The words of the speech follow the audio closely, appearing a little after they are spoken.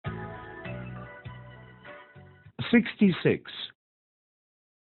66.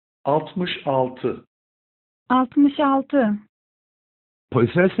 66. 66.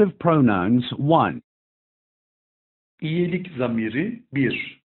 Possessive pronouns 1. İyilik zamiri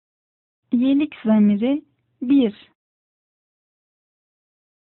 1. İyilik zamiri 1.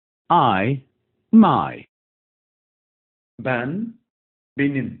 I, my. Ben,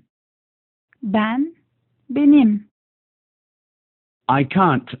 benim. Ben, benim. I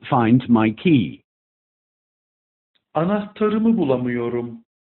can't find my key. Anahtarımı bulamıyorum.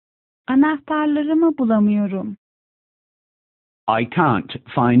 Anahtarlarımı bulamıyorum. I can't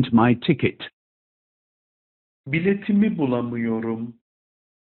find my ticket. Biletimi bulamıyorum.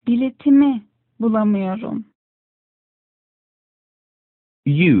 Biletimi bulamıyorum.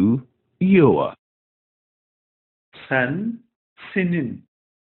 You, your. Sen, senin.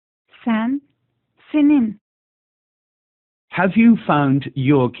 Sen, senin. Have you found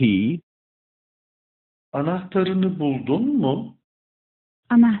your key? Anahtarını buldun mu?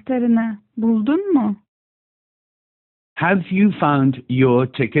 Anahtarını buldun mu? Have you found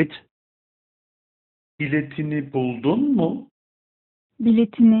your ticket? Biletini buldun mu?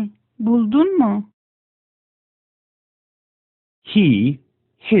 Biletini buldun mu? He,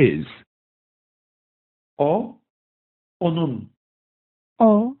 his. O, onun.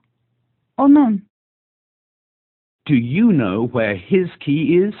 O, onun. Do you know where his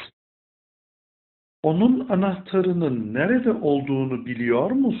key is? Onun anahtarının nerede olduğunu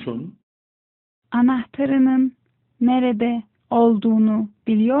biliyor musun? Anahtarının nerede olduğunu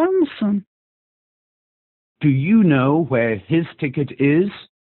biliyor musun? Do you know where his ticket is?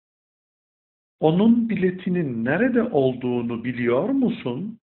 Onun biletinin nerede olduğunu biliyor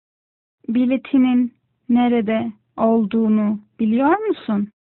musun? Biletinin nerede olduğunu biliyor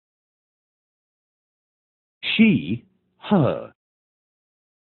musun? She, her.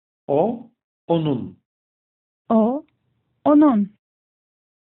 O, onun. O, onun.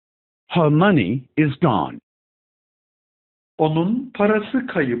 Her money is gone. Onun parası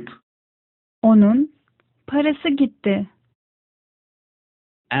kayıp. Onun parası gitti.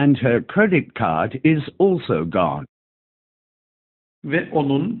 And her credit card is also gone. Ve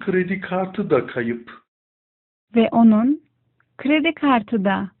onun kredi kartı da kayıp. Ve onun kredi kartı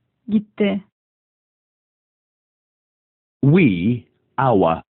da gitti. We,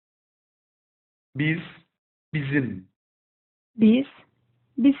 our. Biz, bizim. Biz,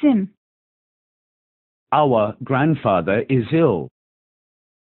 bizim. Our grandfather is ill.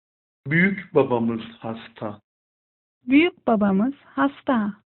 Büyük babamız hasta. Büyük babamız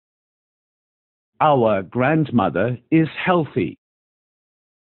hasta. Our grandmother is healthy.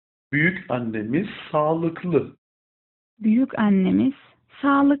 Büyük annemiz sağlıklı. Büyük annemiz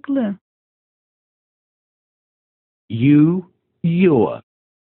sağlıklı. You, your.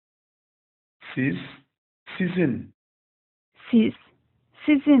 Siz, sizin. Siz,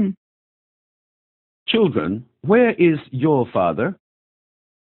 sizin. Children, where is your father?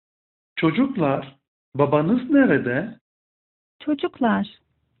 Çocuklar, babanız nerede? Çocuklar,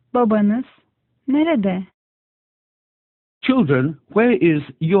 babanız nerede? Children, where is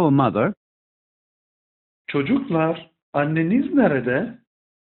your mother? Çocuklar, anneniz nerede?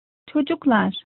 Çocuklar,